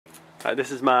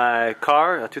This is my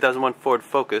car, a 2001 Ford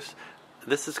Focus.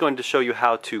 This is going to show you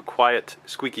how to quiet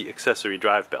squeaky accessory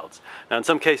drive belts. Now in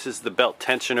some cases the belt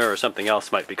tensioner or something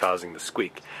else might be causing the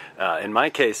squeak. In my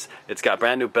case it's got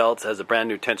brand new belts, has a brand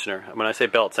new tensioner. When I say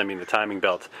belts I mean the timing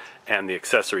belt and the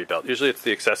accessory belt. Usually it's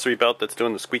the accessory belt that's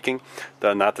doing the squeaking,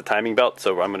 not the timing belt.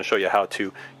 So I'm going to show you how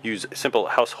to use simple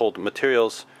household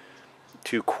materials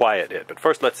to quiet it. But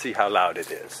first let's see how loud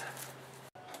it is.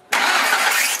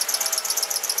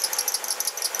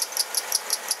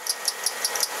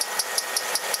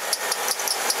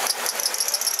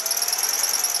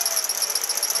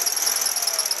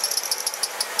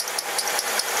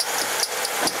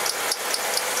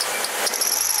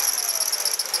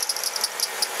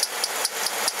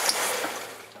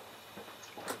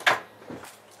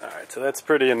 So that's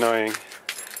pretty annoying.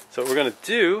 So what we're going to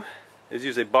do is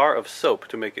use a bar of soap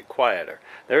to make it quieter.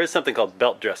 There is something called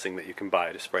belt dressing that you can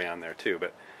buy to spray on there too,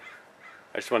 but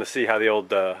I just want to see how the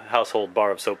old household bar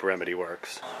of soap remedy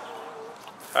works.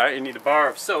 Alright, you need a bar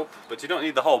of soap, but you don't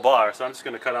need the whole bar, so I'm just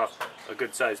going to cut off a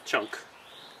good sized chunk.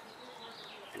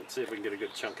 Let's see if we can get a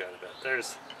good chunk out of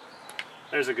that.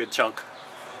 There's a good chunk.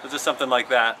 It's just something like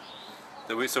that,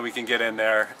 so we can get in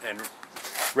there and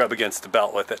rub against the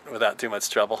belt with it without too much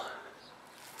trouble.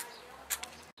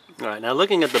 Alright, now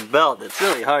looking at the belt, it's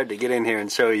really hard to get in here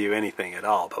and show you anything at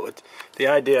all, but the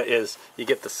idea is you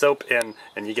get the soap in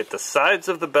and you get the sides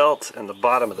of the belt and the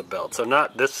bottom of the belt. So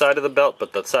not this side of the belt,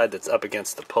 but the side that's up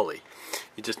against the pulley.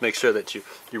 You just make sure that you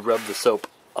rub the soap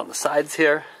on the sides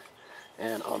here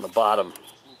and on the bottom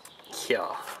here.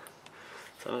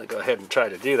 So I'm going to go ahead and try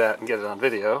to do that and get it on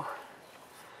video.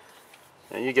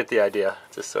 And you get the idea.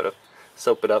 Just sort of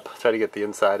soap it up, try to get the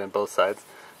inside and both sides.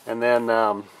 And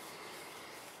then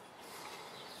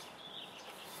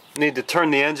need to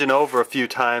turn the engine over a few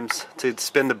times to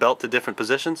spin the belt to different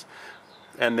positions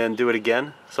and then do it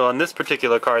again. So on this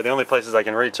particular car, the only places I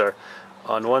can reach are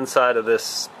on one side of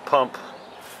this pump,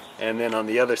 and then on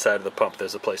the other side of the pump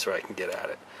there's a place where I can get at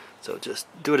it. So just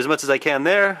do it as much as I can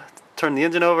there, turn the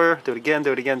engine over, do it again,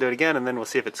 do it again, do it again, and then we'll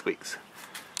see if it squeaks.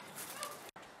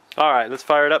 Alright, let's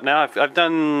fire it up now. I've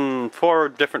done 4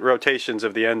 different rotations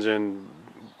of the engine,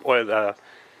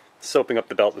 soaping up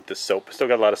the belt with this soap. Still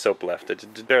got a lot of soap left.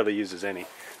 It barely uses any.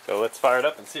 So let's fire it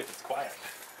up and see if it's quiet.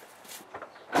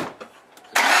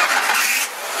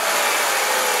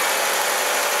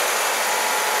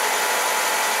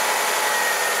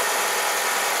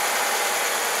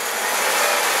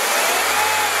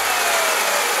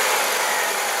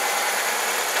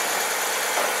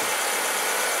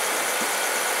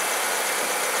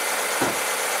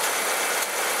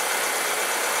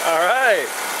 Alright.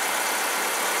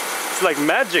 It's like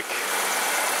magic.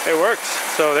 It works.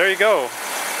 So there you go.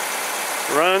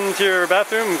 Run to your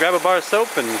bathroom, grab a bar of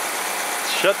soap, and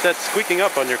shut that squeaking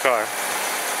up on your car.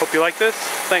 Hope you like this.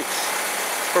 Thanks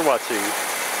for watching.